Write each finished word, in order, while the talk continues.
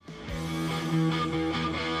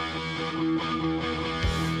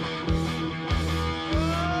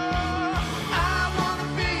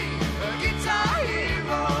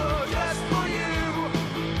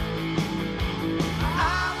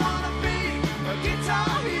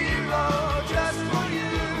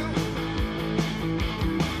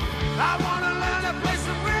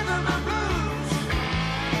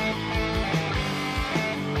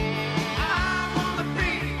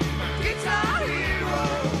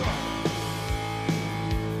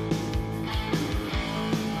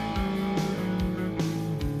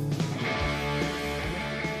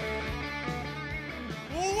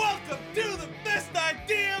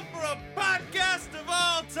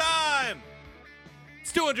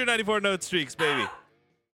294 note streaks, baby.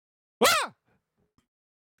 Ah!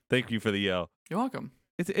 Thank you for the yell. You're welcome.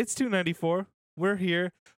 It's 294. We're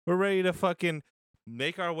here. We're ready to fucking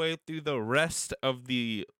make our way through the rest of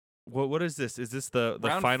the what is this? Is this the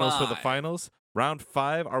Round finals for the 5. finals? Round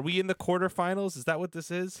 5? Are we in the quarterfinals? Is that what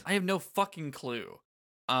this is? I have no fucking clue.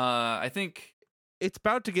 I think It's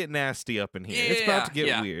about to get nasty up in here. It's about to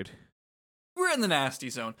get weird. we're in the nasty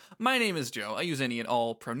zone. My name is Joe. I use any and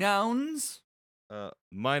all pronouns.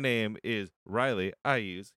 My name is Riley. I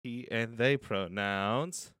use he and they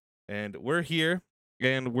pronouns. And we're here,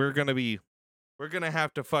 and we're gonna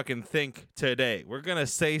have to fucking think today. We're gonna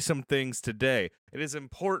say some things today. It is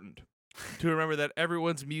important to remember that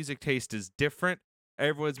everyone's music taste is different.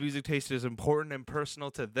 Everyone's music taste is important and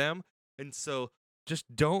personal to them. And so just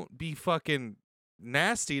don't be fucking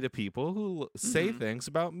nasty to people who say things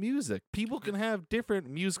about music. People can have different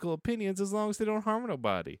musical opinions as long as they don't harm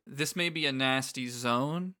nobody. This may be a nasty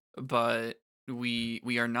zone, but we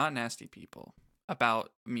are not nasty people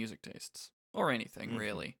about music tastes or anything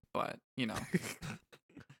really. But you know,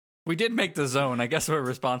 we did make the zone. I guess we're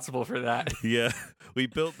responsible for that. Yeah, we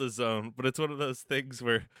built the zone, but it's one of those things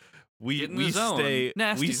where we zone. stay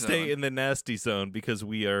Nasty zone. in the nasty zone because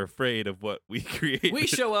we are afraid of what we create. We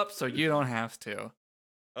show up so you don't have to.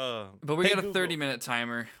 But we hey, got a Google. 30-minute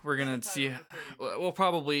timer. We're gonna see. We'll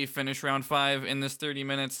probably finish round 5 in this 30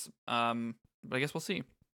 minutes. But I guess we'll see.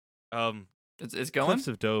 It's going. Cliffs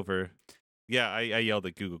of Dover. Yeah, I yelled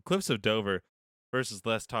at Google. Cliffs of Dover versus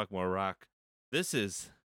Let's Talk More Rock. This is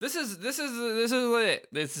This is it.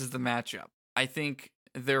 This is the matchup. I think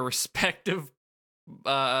their respective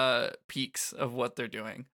peaks of what they're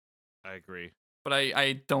doing. I agree. But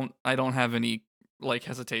I don't have any like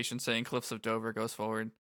hesitation saying Cliffs of Dover goes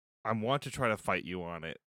forward. I want to try to fight you on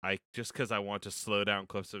it. Just because I want to slow down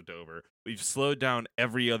Cliffs of Dover. We've slowed down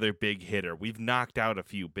every other big hitter. We've knocked out a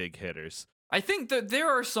few big hitters. I think that there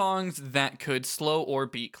are songs that could slow or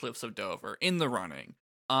beat Cliffs of Dover in the running.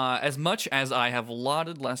 As much as I have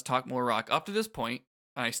lauded Let's Talk More Rock up to this point,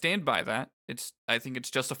 and I stand by that. I think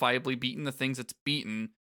it's justifiably beaten the things it's beaten.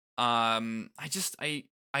 I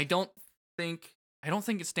don't think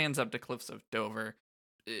it stands up to Cliffs of Dover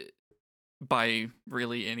by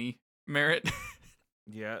really any merit.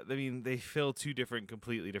 Yeah, I mean they fill two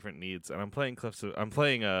completely different needs, and I'm playing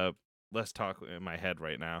Let's Talk in my head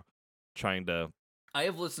right now, trying to. I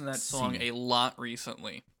have listened to that song a lot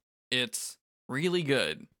recently. It's really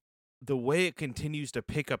good. The way it continues to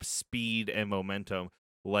pick up speed and momentum,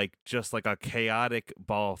 just like a chaotic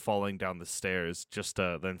ball falling down the stairs, just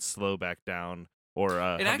to then slow back down, or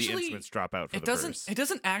have the instruments drop out for the verse. It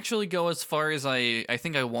doesn't actually go as far as I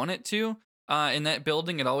think I want it to. In that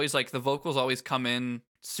building, it always the vocals always come in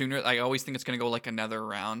sooner. I always think it's gonna go like another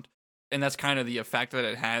round, and that's kind of the effect that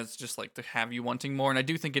it has, just like to have you wanting more. And I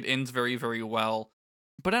do think it ends very, very well.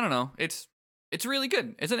 But I don't know. It's really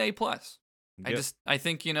good. It's an A+. Yep. I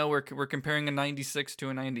think we're comparing a 96 to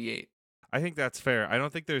a 98. I think that's fair. I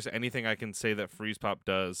don't think there's anything I can say that Freeze Pop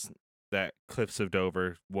does that Cliffs of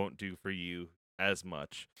Dover won't do for you as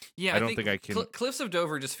much. Yeah, I don't think I can. Cliffs of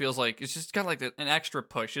Dover just feels like it's just got like an extra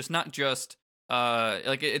push. It's not just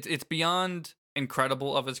it's beyond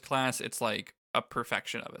incredible of its class. It's like a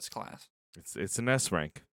perfection of its class. It's an S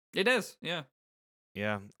rank. It is, yeah.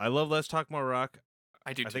 Yeah, I love Let's Talk More Rock.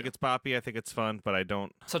 I do too. I think it's poppy. I think it's fun, but I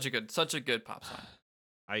don't. Such a good pop song.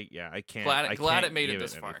 I can't. Glad it made it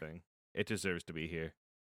this far. It deserves to be here.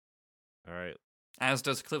 All right. As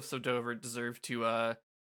does Cliffs of Dover deserve to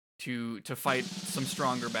fight some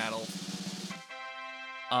stronger battles.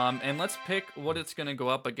 And let's pick what it's gonna go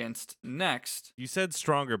up against next. You said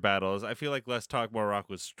stronger battles. I feel like Let's Talk More Rock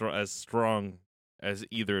was as strong as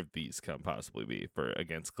either of these can possibly be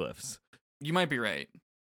against Cliffs. You might be right.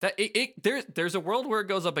 That there's a world where it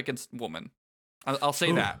goes up against Woman. I'll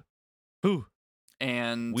say that. Who?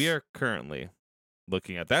 And we are currently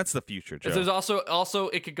looking at that's the future, Joe. There's also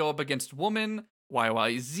it could go up against Woman,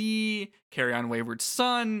 YYZ, Carry On Wayward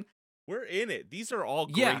Son. We're in it. These are all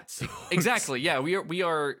great songs. Exactly. Yeah, we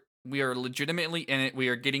are legitimately in it. We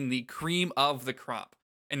are getting the cream of the crop.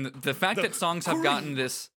 And the fact that songs have gotten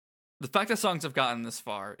this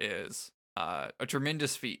far is a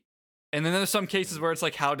tremendous feat. And then there's some cases where it's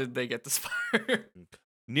like, how did they get this far?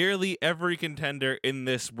 Nearly every contender in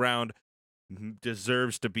this round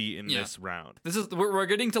deserves to be in this round. We're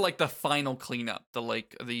getting to like the final cleanup.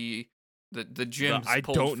 The gyms. I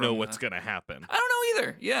don't know what's gonna happen. I don't know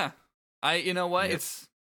either. Yeah. You know what? Yep.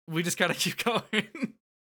 We just gotta keep going.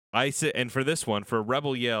 And for this one, for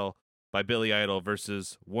Rebel Yell by Billy Idol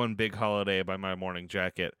versus One Big Holiday by My Morning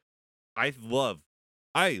Jacket, I love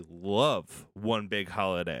One Big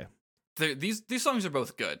Holiday. these songs are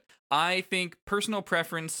both good. I think personal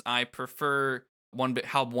preference, I prefer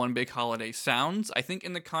how One Big Holiday sounds. I think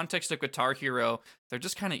in the context of Guitar Hero, they're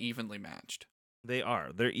just kind of evenly matched. They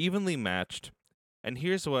are. They're evenly matched. And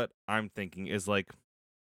here's what I'm thinking is like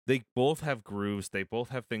they both have grooves, they both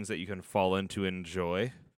have things that you can fall into and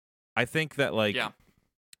enjoy. I think that like Yeah.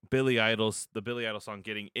 the Billy Idol song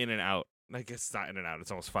Getting In and Out, I guess it's not In and Out,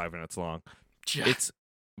 it's almost 5 minutes long. Yeah. It's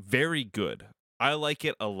very good. I like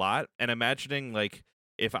it a lot, and imagining like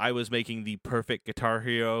if I was making the perfect Guitar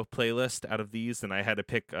Hero playlist out of these, and I had to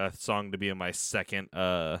pick a song to be in my second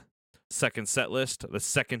set list, the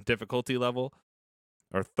second difficulty level,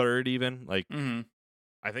 or third even, like Mhm.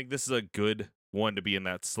 I think this is a good one to be in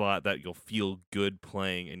that slot that you'll feel good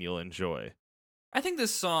playing and you'll enjoy. I think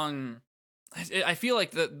this song, I feel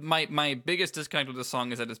like my biggest disconnect with this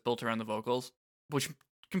song is that it's built around the vocals, which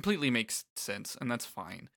completely makes sense, and that's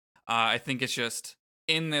fine. I think it's just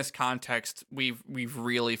in this context, we've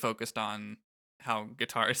really focused on how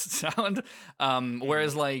guitars sound.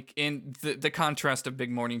 Whereas like in the contrast of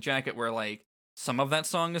Big Morning Jacket, where like some of that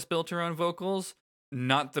song is built around vocals,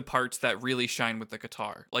 not the parts that really shine with the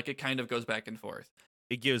guitar. Like it kind of goes back and forth.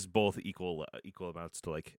 It gives both equal amounts to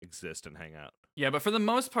like exist and hang out. Yeah, but for the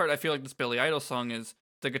most part, I feel like this Billy Idol song is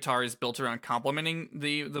the guitar is built around complementing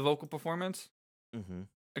the vocal performance, Mm-hmm.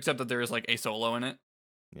 except that there is like a solo in it.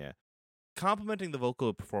 Yeah. Complementing the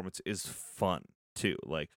vocal performance is fun too.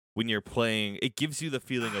 Like when you're playing, it gives you the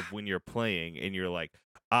feeling of when you're playing and you're like,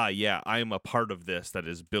 yeah, I'm a part of this that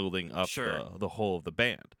is building up Sure. the whole of the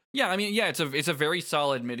band. Yeah, I mean, yeah, it's a very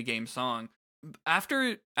solid mid game song.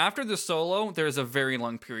 After the solo, there's a very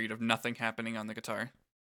long period of nothing happening on the guitar.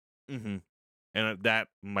 Mm-hmm. And that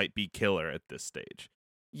might be killer at this stage.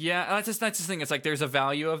 Yeah, that's the thing. It's like there's a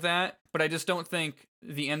value of that, but I just don't think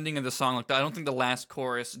the ending of the song, like I don't think the last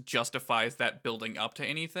chorus justifies that building up to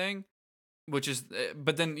anything. Which is,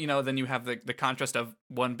 but then then you have the contrast of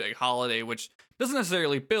One Big Holiday, which doesn't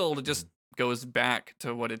necessarily build; it just goes back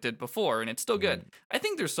to what it did before, and it's still good. I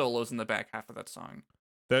think there's solos in the back half of that song.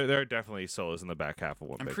 There are definitely solos in the back half of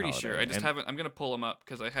One I'm Big pretty Holiday. sure. I just haven't. I'm gonna pull them up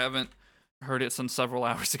because I haven't heard it since several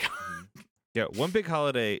hours ago. Yeah, One Big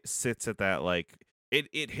Holiday sits at that like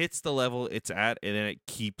it hits the level it's at, and then it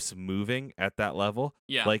keeps moving at that level.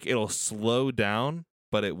 Yeah. Like it'll slow down,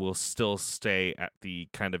 but it will still stay at the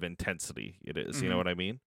kind of intensity it is. You know what I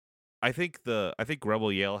mean? I think Rebel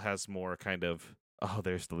Yell has more kind of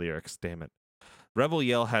there's the lyrics, damn it. Rebel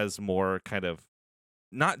Yell has more kind of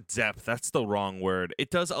not depth, that's the wrong word. It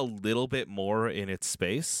does a little bit more in its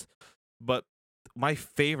space, but my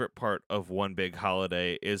favorite part of One Big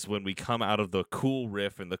Holiday is when we come out of the cool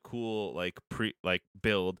riff and the cool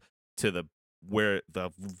build to the where the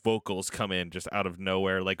vocals come in just out of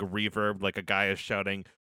nowhere, like reverb, like a guy is shouting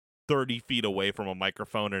 30 feet away from a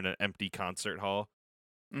microphone in an empty concert hall.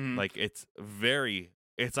 Like it's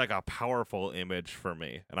like a powerful image for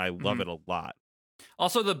me, and I love it a lot.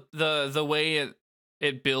 Also, the way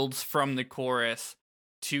it builds from the chorus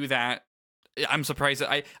to that, I'm surprised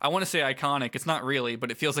that I want to say iconic. It's not really,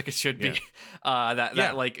 but it feels like it should be.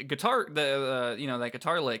 That like guitar, that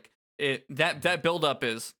guitar lick. That build up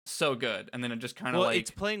is so good, and then it just kind of it's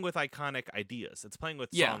playing with iconic ideas. It's playing with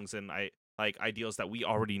songs and ideals that we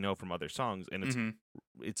already know from other songs, and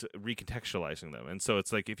it's recontextualizing them. And so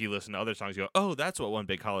it's like if you listen to other songs, you go, "Oh, that's what One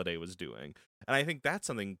Big Holiday was doing." And I think that's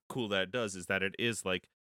something cool that it does, is that it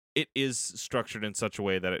is structured in such a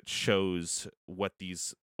way that it shows what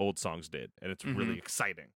these old songs did, and it's really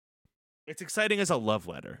exciting. It's exciting as a love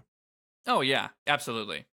letter. Oh yeah,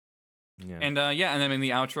 absolutely. Yeah. And and then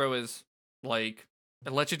the outro is like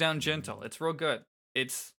it lets you down gentle. It's real good.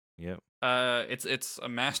 It's it's a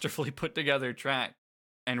masterfully put together track,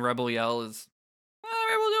 and Rebel Yell is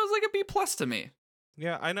like a B+ to me.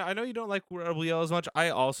 Yeah, I know you don't like Rebel Yell as much. I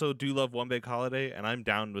also do love One Big Holiday, and I'm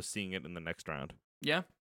down with seeing it in the next round. Yeah,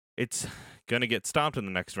 it's gonna get stomped in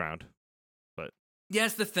the next round, but yeah,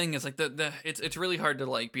 it's the thing is like it's really hard to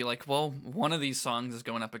like be like, well, one of these songs is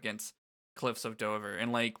going up against Cliffs of Dover,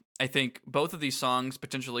 and like I think both of these songs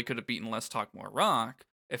potentially could have beaten Let's Talk More Rock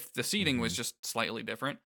if the seating was just slightly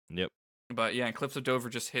different. Yep. But yeah, Cliffs of Dover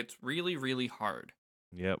just hits really, really hard.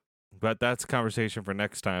 Yep. But that's a conversation for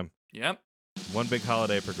next time. Yep. One Big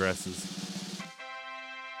Holiday progresses.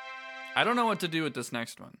 I don't know what to do with this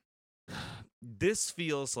next one. This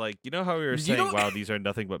feels like, you know how we were saying, wow, these are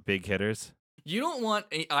nothing but big hitters? You don't want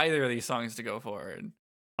either of these songs to go forward.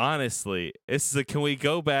 Honestly, this is can we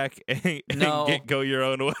go back and go your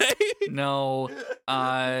own way? No.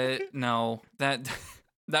 No.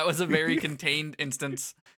 That was a very contained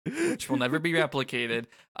instance which will never be replicated.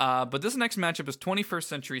 But this next matchup is 21st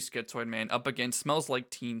Century Schizoid Man up against Smells Like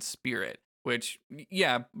Teen Spirit, which,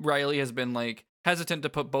 yeah, Riley has been like hesitant to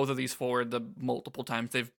put both of these forward the multiple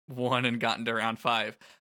times they've won and gotten to round 5.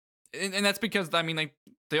 And that's because, I mean, like,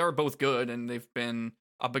 they are both good and they've been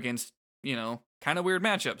up against, you know, kind of weird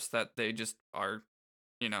matchups that they just are,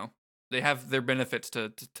 you know, they have their benefits to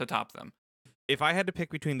top them. If I had to pick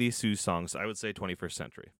between these two songs, I would say 21st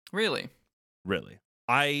Century. Really? Really.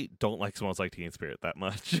 I don't like Smells Like Teen Spirit that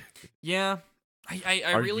much. Yeah. I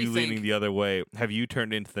Are really you think... leaning the other way? Have you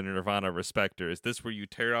turned into the Nirvana respecter? Is this where you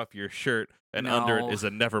tear off your shirt and under it No. is a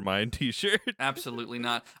Nevermind t-shirt? Absolutely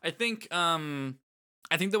not. I think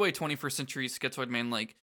the way 21st Century Schizoid Man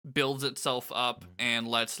like builds itself up and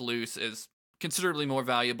lets loose is considerably more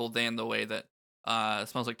valuable than the way that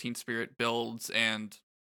Smells Like Teen Spirit builds and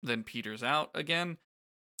then peters out again.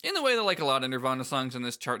 In the way that like a lot of Nirvana songs in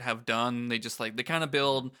this chart have done, they just like they kind of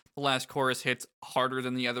build. The last chorus hits harder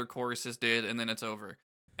than the other choruses did, and then it's over.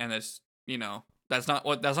 And it's, you know, that's not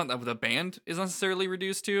what the band is necessarily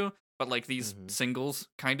reduced to, but like these singles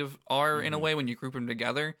kind of are in a way when you group them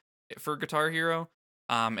together for Guitar Hero.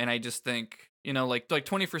 And I just think, you know, like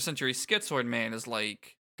 21st Century Schizoid Man is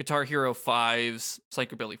like Guitar Hero 5's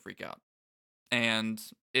Psychobilly Freakout, and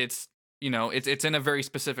it's, you know, it's in a very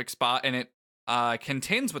specific spot, and it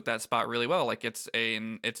contends with that spot really well. Like it's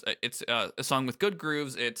a song with good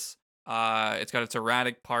grooves. It's got its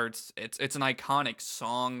erratic parts. It's an iconic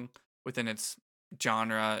song within its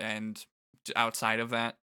genre and outside of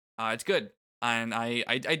that. It's good, and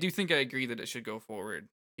I do think I agree that it should go forward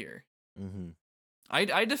here. Mm-hmm.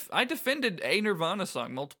 I defended a Nirvana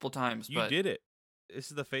song multiple times. You but did it. This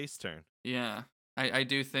is the face turn. Yeah, I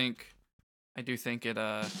do think this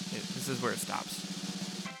is where it stops.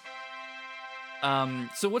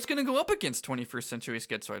 So what's gonna go up against 21st Century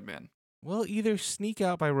Schizoid Man? Well, either Sneak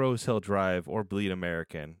Out by Rose Hill Drive or Bleed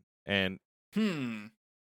American. And here's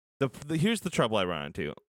the trouble I run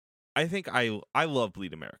into. I think I love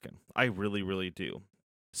Bleed American. I really, really do.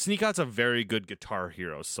 Sneak Out's a very good Guitar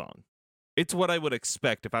Hero song. It's what I would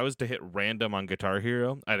expect. If I was to hit random on Guitar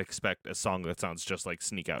Hero, I'd expect a song that sounds just like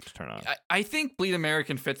Sneak Out to turn on. I think Bleed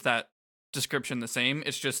American fits that description the same.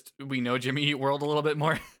 It's just we know Jimmy Eat World a little bit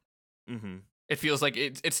more. Mm-hmm. It feels like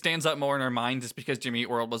it stands up more in our mind just because Jimmy Eat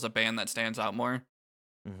World was a band that stands out more.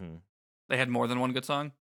 Mm-hmm. They had more than one good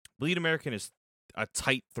song. Bleed American is a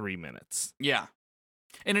tight 3 minutes. Yeah.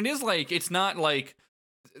 And it is like, it's not like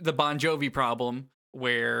the Bon Jovi problem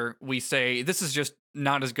where we say this is just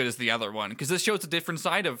not as good as the other one, because this shows a different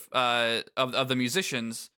side of the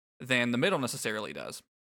musicians than the middle necessarily does.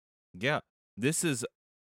 Yeah. This is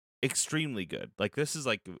extremely good. Like, this is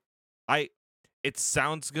like, it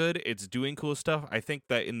sounds good. It's doing cool stuff. I think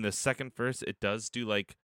that in the second verse, it does do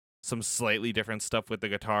like some slightly different stuff with the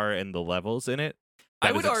guitar and the levels in it.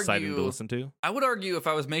 That is exciting to listen to. I would argue if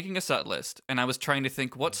I was making a set list and I was trying to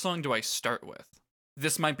think what song do I start with,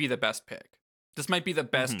 this might be the best pick. This might be the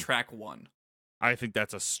best track one. I think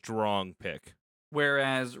that's a strong pick.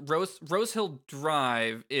 Whereas Rose Hill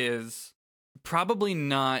Drive is probably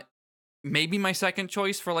not, maybe my second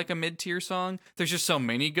choice for like a mid-tier song. There's just so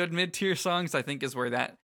many good mid-tier songs, I think is where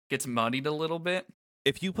that gets muddied a little bit.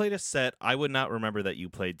 If you played a set, I would not remember that you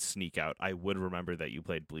played Sneak Out. I would remember that you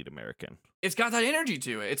played Bleed American. It's got that energy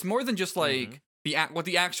to it. It's more than just like what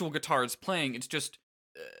the actual guitar is playing. It's just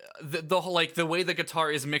the way the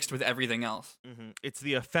guitar is mixed with everything else. It's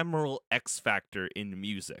the ephemeral X factor in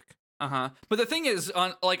music. But the thing is,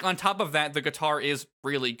 on top of that, the guitar is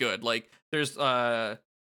really good. Like there's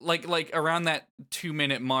like around that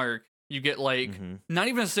 2-minute mark, you get like not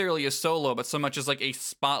even necessarily a solo, but so much as like a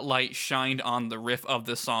spotlight shined on the riff of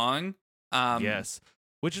the song. Yes,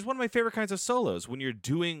 which is one of my favorite kinds of solos. When you're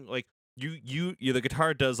doing like you the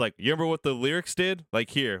guitar does like, you remember what the lyrics did? Like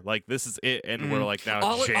here, like this is it, and we're like now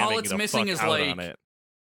jamming all it's the missing fuck is out like on it.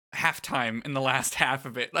 Halftime in the last half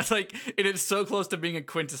of it. That's like it is so close to being a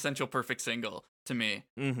quintessential perfect single to me.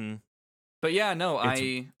 But yeah, no,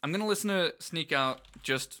 I'm gonna listen to Sneak Out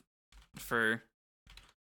just for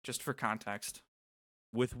context.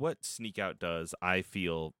 With what Sneak Out does, I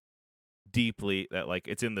feel deeply that like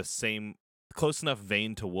it's in the same close enough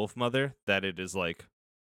vein to Wolfmother that it is like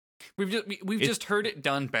we've just heard it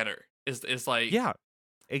done better. Is like, yeah,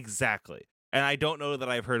 exactly. And I don't know that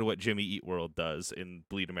I've heard what Jimmy Eat World does in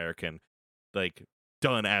Bleed American, like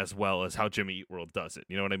done as well as how Jimmy Eat World does it.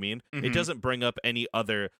 You know what I mean? It doesn't bring up any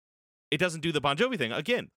other. It doesn't do the Bon Jovi thing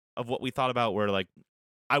again of what we thought about, where like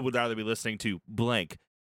I would rather be listening to blank,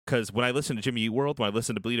 because when I listen to Jimmy Eat World, when I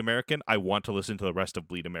listen to Bleed American, I want to listen to the rest of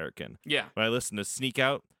Bleed American. Yeah. When I listen to Sneak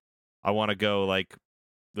Out, I want to go like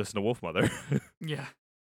listen to Wolfmother. Yeah.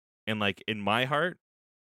 And like in my heart,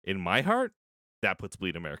 that puts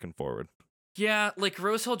Bleed American forward. Yeah, like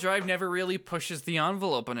Rose Hill Drive never really pushes the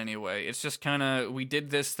envelope in any way. It's just kind of, we did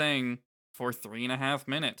this thing for 3.5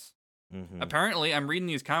 minutes. Mm-hmm. Apparently, I'm reading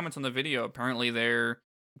these comments on the video. Apparently, they're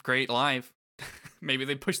great live. Maybe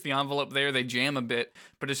they push the envelope there, they jam a bit,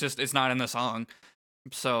 but it's not in the song.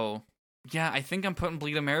 So, yeah, I think I'm putting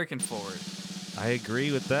Bleed American forward. I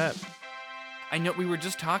agree with that. I know we were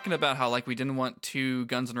just talking about how like we didn't want two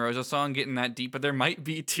Guns N' Roses song getting that deep, but there might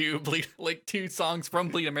be two songs from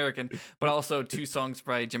Bleed American, but also 2 songs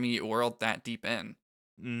by Jimmy Eat World that deep in.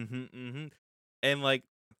 And like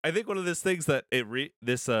I think one of those things that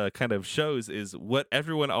this kind of shows is what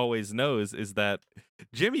everyone always knows is that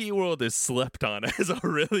Jimmy Eat World is slept on as a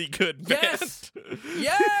really good Yes! band.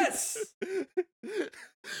 Yes!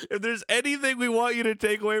 If there's anything we want you to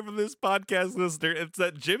take away from this podcast, listener, it's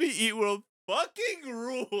that Jimmy Eat World fucking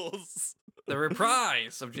rules. The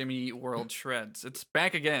reprise of Jimmy Eat World shreds. It's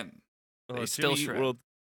back again. They still Jimmy Eat shred. World,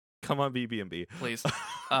 come on, BB&B. Please.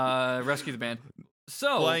 Rescue the band.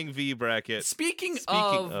 So, Flying V bracket. Speaking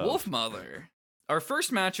of Wolfmother, our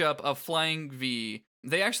first matchup of Flying V,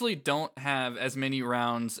 they actually don't have as many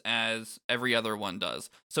rounds as every other one does.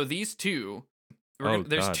 So these two,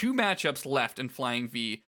 there's God. 2 matchups left in Flying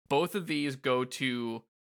V. Both of these go to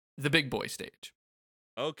the big boy stage.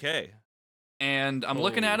 Okay. And I'm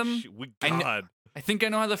looking at them. God. I think I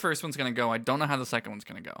know how the first one's going to go. I don't know how the second one's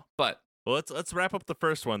going to go. But Well, let's wrap up the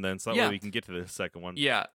first one then, so that way we can get to the second one.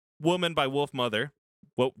 yeah. Woman by Wolfmother.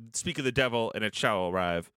 Well, Speak of the Devil and It Shall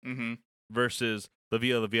Arrive. Mm-hmm. Versus La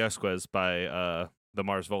Villa Viesquez by the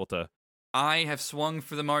Mars Volta. I have swung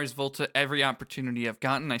for the Mars Volta every opportunity I've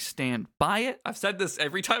gotten. I stand by it. I've said this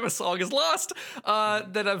every time a song is lost.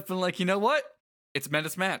 That I've been like, you know what? It's met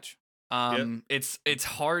its match. It's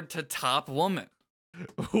hard to top Woman.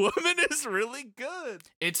 Woman is really good.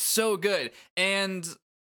 It's so good, and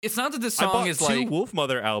it's not that this I song bought is 2 like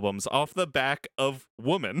Wolfmother albums off the back of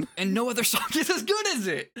Woman. and no other song is as good as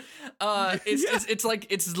it.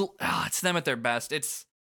 It's them at their best. It's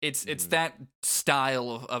that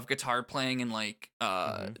style of guitar playing and like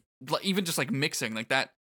even just like mixing like that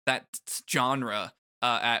genre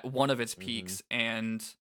at one of its peaks. And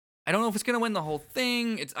I don't know if it's gonna win the whole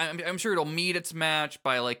thing. I'm sure it'll meet its match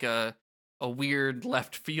by like a weird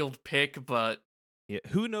left field pick, but Yeah,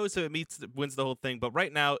 who knows if it wins the whole thing, but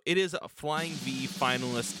right now it is a Flying V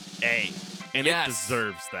finalist A, and Yes. it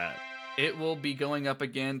deserves that. it will be going up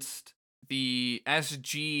against the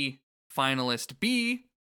SG finalist B.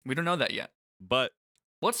 We don't know that yet. But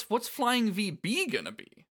What's Flying VB gonna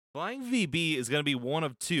be? Flying VB is going to be one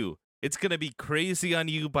of 2. It's going to be Crazy on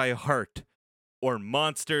You by Heart or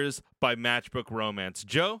Monsters by Matchbook Romance.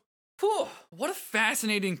 Joe? Whew, what a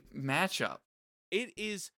fascinating matchup. It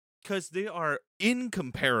is because they are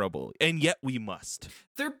incomparable, and yet we must.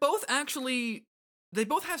 They both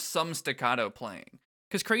have some staccato playing.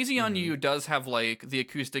 Because Crazy on You does have like the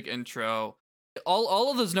acoustic intro.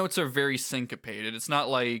 All of those notes are very syncopated. It's not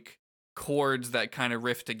like chords that kind of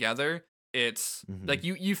riff together. It's like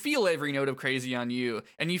you feel every note of Crazy on You,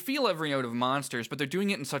 and you feel every note of Monsters, but they're doing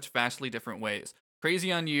it in such vastly different ways.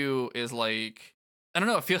 Crazy on You is like, I don't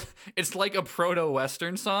know, it's like a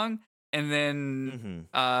proto-Western song, and then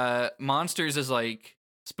Monsters is like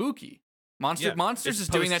spooky. Monsters is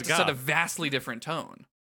doing that to set a vastly different tone.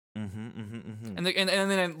 And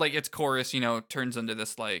then like its chorus, turns into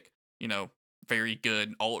this like, very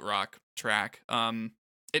good alt rock track.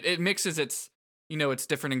 It mixes its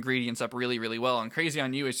different ingredients up really, really well. And Crazy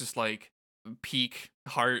on You is just like peak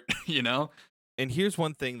heart, And here's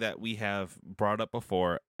one thing that we have brought up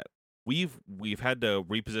before. We've had to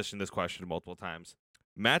reposition this question multiple times.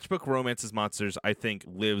 Matchbook Romance's Monsters, I think,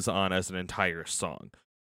 lives on as an entire song.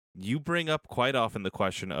 You bring up quite often the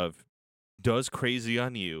question of, does Crazy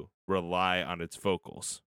on You rely on its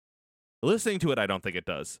vocals? Listening to it, I don't think it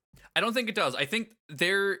does. I don't think it does. I think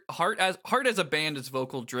their Heart as a band is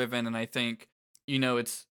vocal driven, and I think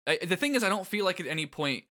the thing is, I don't feel like at any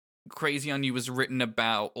point Crazy on You was written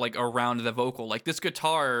about like around the vocal. Like this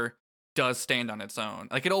guitar does stand on its own.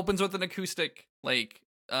 Like it opens with an acoustic, like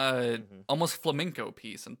almost flamenco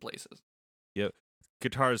piece in places. Yep,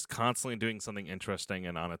 guitar is constantly doing something interesting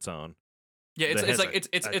and on its own. Yeah,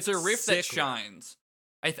 it's a riff that shines.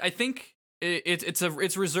 I think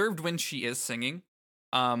it's reserved when she is singing,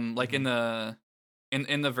 like in the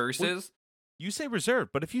verses. Well, you say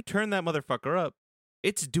reserved, but if you turn that motherfucker up,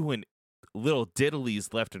 it's doing little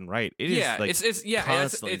diddlies left and right. It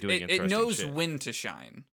constantly doing interesting it knows shit. when to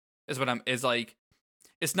shine.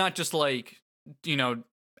 It's not just like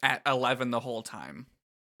at 11 the whole time.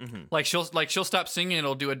 Mm-hmm. Like she'll stop singing,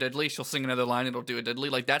 it'll do a diddly. She'll sing another line, it'll do a diddly.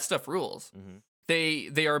 Like that stuff rules. Mm-hmm.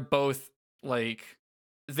 They are both like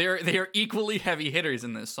they are equally heavy hitters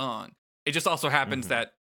in this song. It just also happens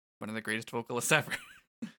that one of the greatest vocalists ever,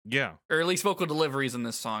 Yeah. or at least vocal deliveries in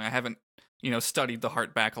this song. I haven't studied the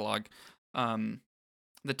Heart backlog.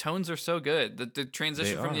 The tones are so good. The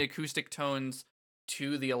transition They from the are. acoustic tones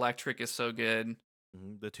to the electric is so good.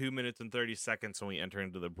 The 2 minutes and 30 seconds when we enter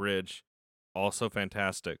into the bridge, also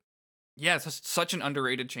fantastic. Yeah, it's such an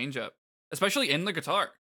underrated change up, especially in the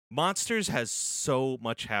guitar. Monsters has so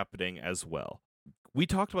much happening as well. We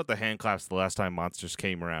talked about the hand claps the last time Monsters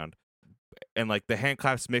came around, and like the hand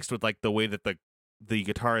claps mixed with like the way that the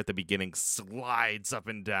guitar at the beginning slides up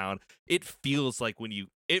and down. It feels like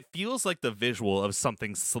the visual of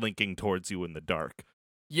something slinking towards you in the dark.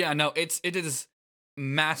 Yeah, no, it is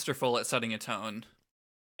masterful at setting a tone.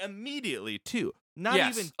 Immediately too. Not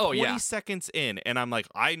Yes. even Oh, 20 yeah. seconds in, and I'm like,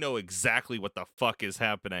 I know exactly what the fuck is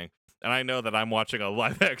happening. And I know that I'm watching a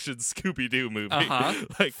live action Scooby-Doo movie. Uh-huh.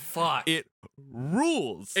 Like, Fuck. it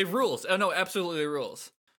rules. It rules. Oh no, absolutely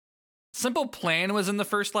rules. Simple Plan was in the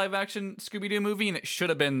first live action Scooby-Doo movie, and it should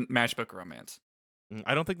have been Matchbook Romance.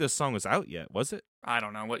 I don't think this song was out yet, was it? I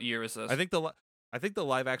don't know what year is this. I think the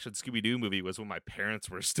live action Scooby-Doo movie was when my parents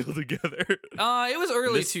were still together. it was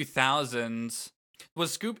early This- 2000s.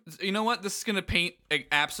 Was You know what? This is gonna paint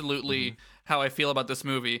absolutely how I feel about this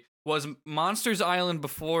movie. Was Monsters Island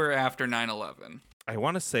before or after 9/11? I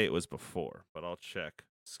want to say it was before, but I'll check.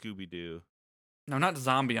 Scooby-Doo. No, not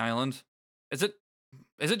Zombie Island. Is it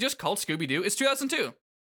just called Scooby-Doo? It's 2002.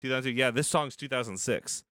 2002. Yeah, this song's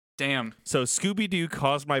 2006. Damn. So Scooby-Doo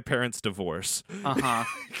caused my parents' divorce. Uh-huh.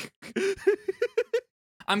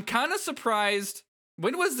 I'm kind of surprised.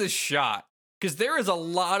 When was this shot? Because there is a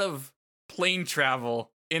lot of plane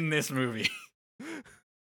travel in this movie.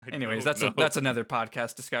 Anyways, that's another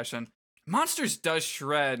podcast discussion. Monsters does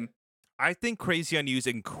shred. I think Crazy on You is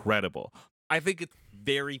incredible. I think it's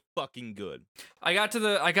very fucking good. I got to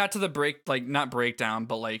the break, like not breakdown,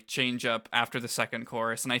 but like change up after the second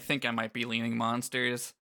chorus, and I think I might be leaning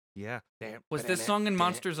Monsters. Yeah. Damn. Was this song in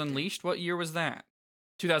Monsters Unleashed? What year was that?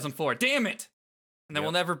 2004. Damn it! And there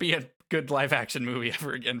will never be a good live action movie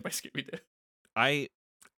ever again by Scooby-Doo.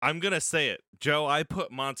 I'm gonna say it, Joe. I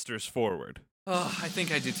put Monsters forward. Oh, I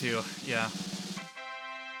think I do too. Yeah.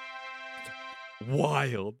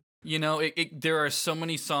 Wild. You know, there are so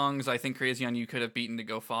many songs I think Crazy on You could have beaten to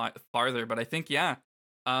go farther, but I think, yeah.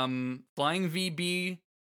 Flying VB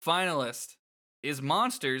finalist is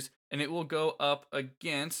Monsters, and it will go up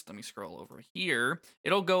against, let me scroll over here,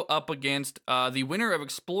 it'll go up against the winner of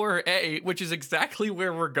Explorer A, which is exactly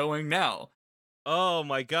where we're going now. Oh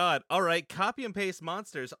my god. All right, copy and paste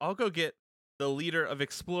Monsters. I'll go get the leader of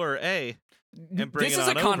Explorer A and bring This it is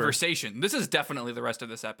on a over. conversation. This is definitely the rest of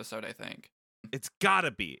this episode, I think. It's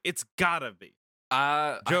gotta be. It's gotta be.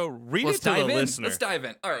 Joe, read Let's it to the dive in. listener. Let's dive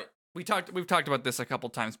in. All right. We've talked about this a couple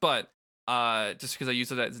times, but just because I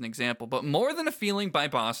use it as an example, but More Than a Feeling by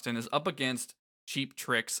Boston is up against Cheap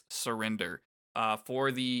Trick's Surrender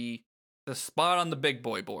for the spot on the big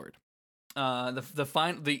boy board.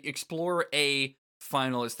 The Explorer A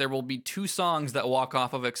finalist. There will be two songs that walk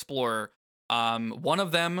off of Explorer. One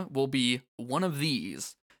of them will be one of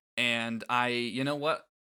these, and you know what?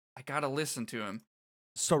 I gotta listen to him.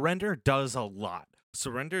 Surrender does a lot.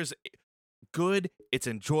 Surrender's good. It's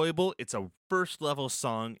enjoyable. It's a first level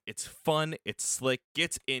song. It's fun. It's slick.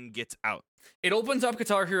 Gets in, gets out. It opens up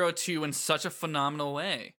Guitar Hero 2 in such a phenomenal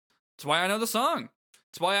way. That's why I know the song.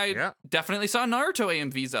 That's why I definitely saw Naruto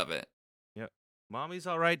AMVs of it. Yeah. Mommy's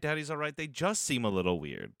all right. Daddy's all right. They just seem a little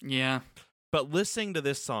weird. Yeah. But listening to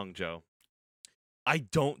this song, Joe, I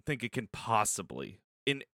don't think it can possibly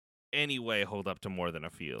in any way hold up to More Than a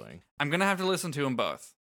Feeling. I'm going to have to listen to them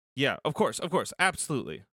both. Yeah, of course,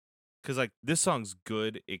 absolutely. Because like this song's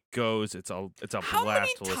good, it goes, it's a How blast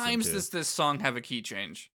many to listen times to. does this song have a key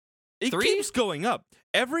change? It 3? keeps going up.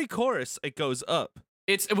 Every chorus, it goes up.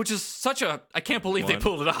 Which is such a, I can't believe they 1,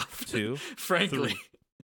 pulled it off. 2, frankly. 3.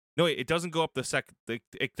 No, wait, it doesn't go up the second.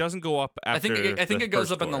 It doesn't go up after. I think the it goes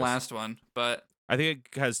first up in the chorus. last one, but I think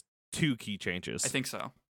it has 2 key changes. I think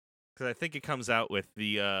so. Because I think it comes out with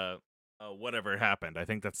the whatever happened. I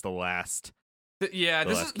think that's the last. Yeah, The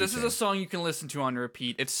this last is a keychain. song you can listen to on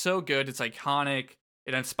repeat. It's so good. It's iconic.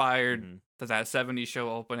 It inspired Mhm. that 70s show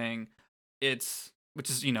opening. Which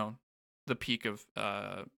is, the peak of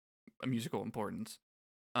a musical importance.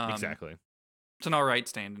 Exactly. It's an all right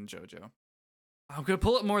stand in JoJo. I'm gonna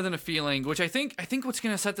pull it More Than a Feeling, which I think what's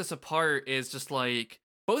gonna set this apart is just like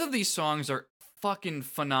both of these songs are fucking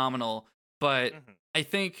phenomenal, but Mhm. I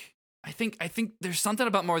think I think there's something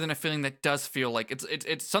about More Than a Feeling that does feel like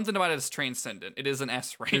it's something about it is transcendent. It is an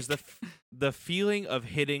S rank. There's the feeling of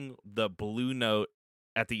hitting the blue note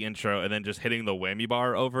at the intro and then just hitting the whammy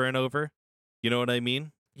bar over and over. You know what I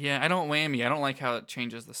mean? Yeah, I don't whammy. I don't like how it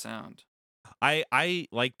changes the sound. I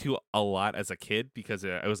liked to a lot as a kid because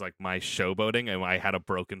it was like my showboating and I had a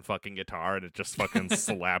broken fucking guitar and it just fucking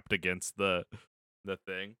slapped against the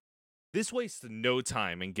thing. This wastes no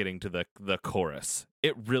time in getting to the chorus.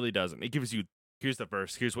 It really doesn't. It gives you, here's the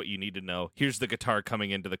verse, here's what you need to know. Here's the guitar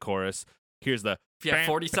coming into the chorus. Here's the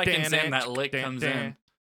 40 seconds in, that lick comes in.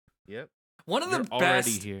 Yep. One of the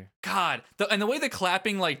best. Here. God, and the way the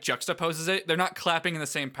clapping like juxtaposes it, they're not clapping in the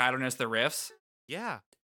same pattern as the riffs. Yeah.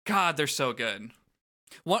 God, they're so good.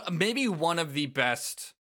 Maybe one of the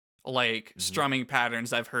best like strumming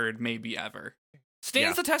patterns I've heard maybe ever.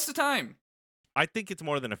 Stands the test of time. I think it's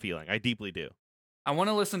More Than a Feeling. I deeply do. I want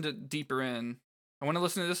to listen to deeper in. I want to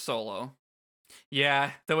listen to this solo.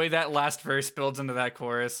 Yeah, the way that last verse builds into that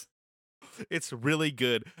chorus. It's really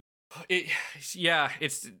good.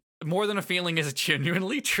 It's More Than a Feeling is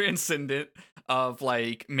genuinely transcendent of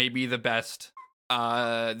like maybe the best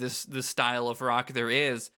this style of rock there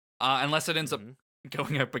is, unless it ends up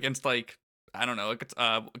going up against like, I don't know,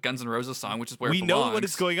 Guns N' Roses song, which is where we it know what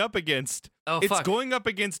it's going up against. Oh, it's going up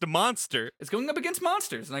against a monster. It's going up against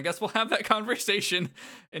monsters, and I guess we'll have that conversation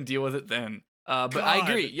and deal with it then. But God. I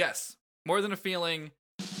agree. Yes, More Than a Feeling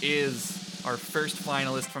is our first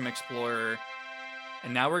finalist from Explorer,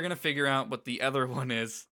 and now we're gonna figure out what the other one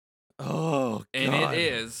is. Oh, and God. It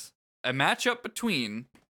is a matchup between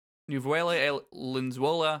Nuvuela e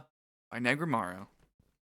Lenzuola by Negramaro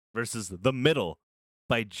versus The Middle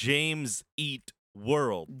by James Eat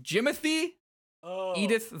World. Jimothy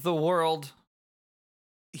Edith the World.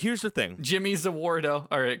 Here's the thing. Jimmy Zawardo.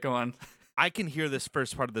 All right, go on. I can hear this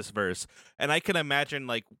first part of this verse, and I can imagine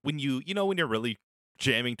like when when you're really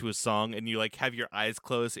jamming to a song and you like have your eyes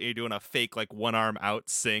closed and you're doing a fake like one arm out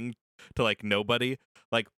sing to like nobody.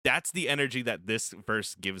 Like that's the energy that this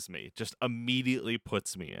verse gives me. Just immediately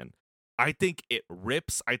puts me in. I think it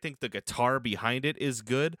rips. I think the guitar behind it is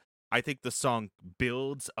good. I think the song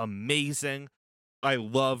builds amazing. I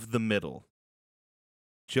love The Middle.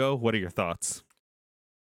 Joe, what are your thoughts?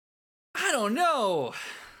 I don't know.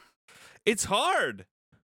 It's hard.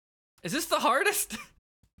 Is this the hardest?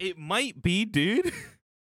 It might be, dude.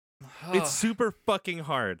 It's super fucking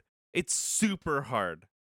hard. It's super hard.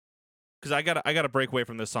 Cause I gotta break away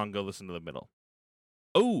from this song and go listen to The Middle.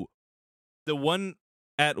 Oh, the one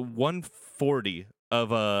at 140 of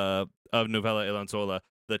Nuvuela e Lenzuola,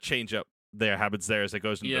 the change up there happens there as it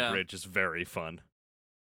goes into the bridge is very fun.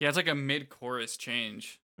 Yeah, it's like a mid-chorus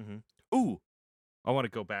change. Mm-hmm. Ooh, I want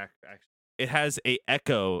to go back. Actually, it has a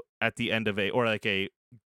echo at the end of or like a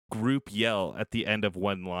group yell at the end of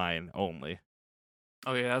one line only.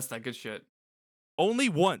 Oh yeah, that's that good shit. Only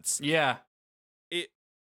once. Yeah.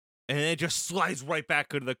 And it just slides right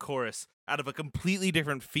back into the chorus out of a completely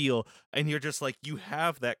different feel. And you're just like, you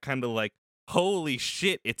have that kind of like, holy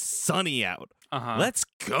shit, it's sunny out. Let's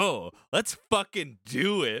go. Let's fucking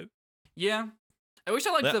do it. Yeah. I wish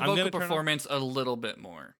I liked the vocal performance a little bit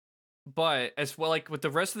more. But as well, like with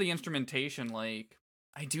the rest of the instrumentation, like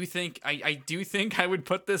I do think I would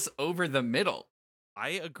put this over The Middle. I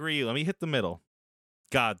agree. Let me hit The Middle.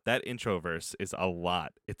 God, that intro verse is a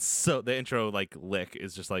lot. It's so the intro like lick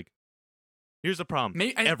is just like, here's the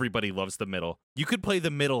problem. Everybody loves The Middle. You could play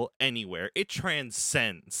The Middle anywhere. It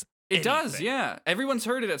transcends. It does, yeah. Everyone's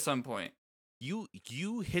heard it at some point. You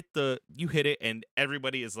hit it and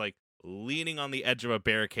everybody is like leaning on the edge of a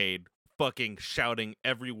barricade, fucking shouting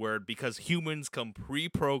every word because humans come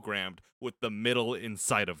pre-programmed with The Middle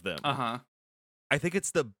inside of them. I think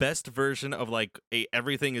it's the best version of like a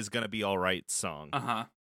everything is gonna be all right song.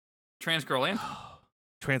 Transgirl Anthem.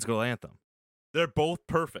 Transgirl Anthem. They're both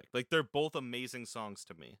perfect. Like they're both amazing songs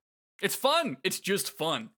to me. It's fun. It's just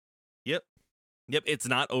fun. Yep. It's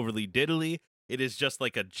not overly diddly. It is just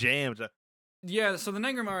like a jam. Yeah. So the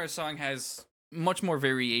Negramaro song has much more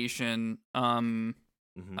variation, and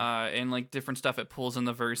like different stuff it pulls in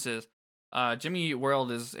the verses. Jimmy Eat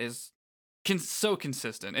World is so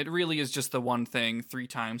consistent. It really is just the one thing 3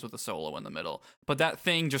 times with a solo in the middle. But that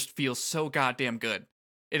thing just feels so goddamn good.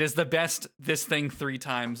 It is the best this thing 3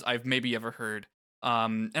 times I've maybe ever heard.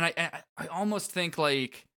 And I almost think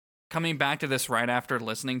like coming back to this right after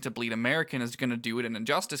listening to Bleed American is going to do it an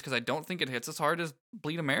injustice because I don't think it hits as hard as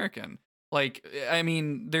Bleed American. Like, I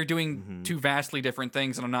mean, they're doing 2 vastly different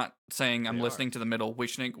things, and I'm not saying I'm listening to The Middle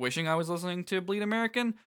wishing I was listening to Bleed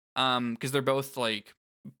American, because they're both like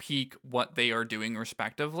peak what they are doing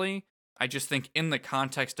respectively. I just think in the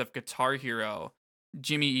context of Guitar Hero,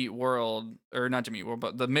 Jimmy Eat World, or not Jimmy Eat World,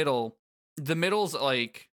 but the middle's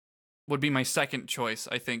like would be my second choice,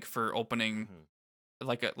 I think, for opening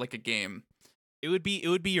like a game. It would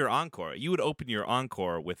be your encore. You would open your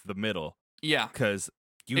encore with the middle. Yeah, because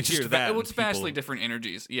you it's hear just that. It's vastly different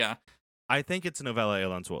energies. Yeah, I think it's Novella e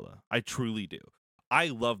Lenzuola. I truly do. I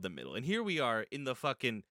love the middle, and here we are in the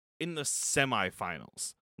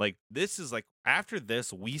semifinals. Like, this is like, after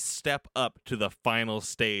this, we step up to the final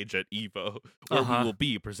stage at EVO, where we will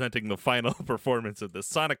be presenting the final performance of the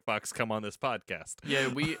Sonic Fox Come On This podcast. Yeah,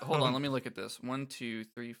 hold on, let me look at this. 1, 2,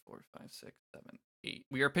 3, 4, 5, 6, 7, 8.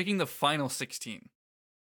 We are picking the final 16.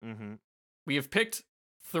 Mm-hmm. We have picked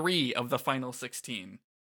 3 of the final 16.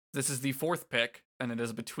 This is the 4th pick, and it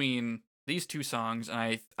is between these 2 songs, and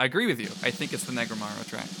I agree with you. I think it's the Negromaro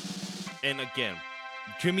track. And again,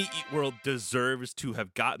 Jimmy Eat World deserves to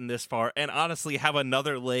have gotten this far and honestly have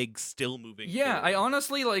another leg still moving Yeah, forward. I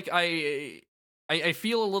honestly, like, I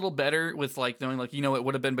feel a little better with, like, knowing, like, it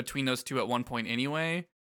would have been between those 2 at one point anyway,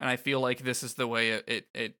 and I feel like this is the way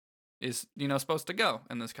it is, supposed to go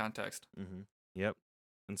in this context. Mm-hmm. Yep.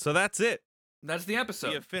 And so that's it. That's the episode.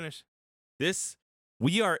 We have finished.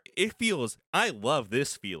 I love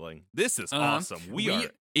this feeling. This is awesome. We are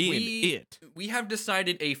in it. We have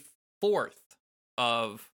decided a 4th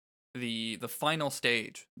of the final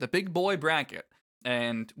stage, the big boy bracket,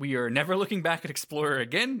 and we are never looking back at Explorer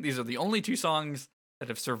again. These are the only 2 songs that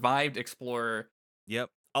have survived Explorer. Yep.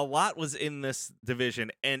 A lot was in this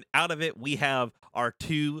division, and out of it, we have our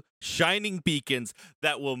 2 shining beacons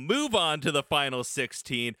that will move on to the final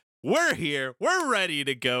 16. We're here. We're ready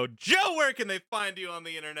to go. Joe, where can they find you on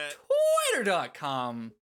the internet?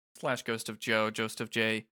 Twitter.com/GhostofJoe,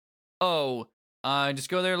 GhostofJ. Just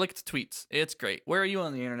go there, look at the tweets. It's great. Where are you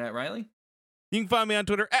on the internet, Riley? You can find me on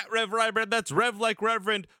Twitter at RevRyeBread. That's Rev like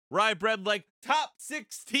Reverend, Rye Bread like top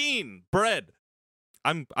 16 bread.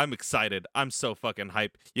 I'm excited. I'm so fucking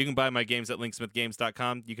hype. You can buy my games at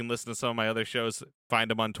linksmithgames.com. You can listen to some of my other shows.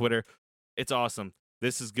 Find them on Twitter. It's awesome.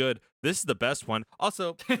 This is good. This is the best one.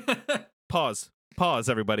 Also, pause,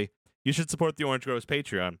 everybody. You should support the Orange Groves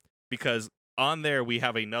Patreon, because on there we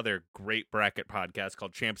have another great bracket podcast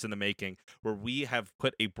called Champs in the Making, where we have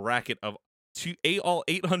put a bracket of all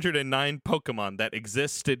 809 Pokemon that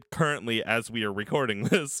existed currently as we are recording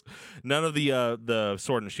this. None of the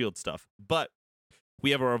Sword and Shield stuff, but we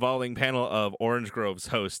have a revolving panel of Orange Groves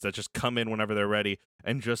hosts that just come in whenever they're ready,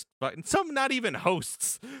 and just some not even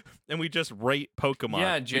hosts, and we just rate Pokemon.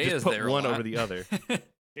 Yeah, Jay is put there one a lot. over the other.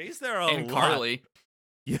 Jay's there a lot. And Carly.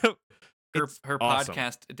 Yep. Her awesome.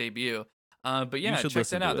 podcast debut. But yeah, You should check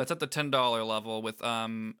listen that out. to it. That's at the $10 level with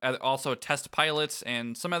also test pilots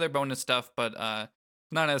and some other bonus stuff, but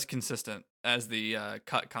not as consistent as the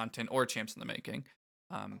cut content or Champs in the Making.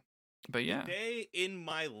 But yeah. Today in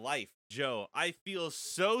my life, Joe, I feel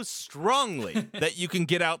so strongly that you can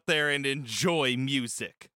get out there and enjoy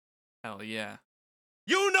music. Hell yeah.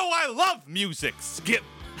 You know I love music, Skip.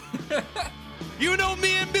 You know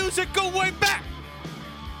me and music go way back.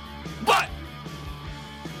 But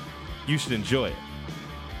you should enjoy it.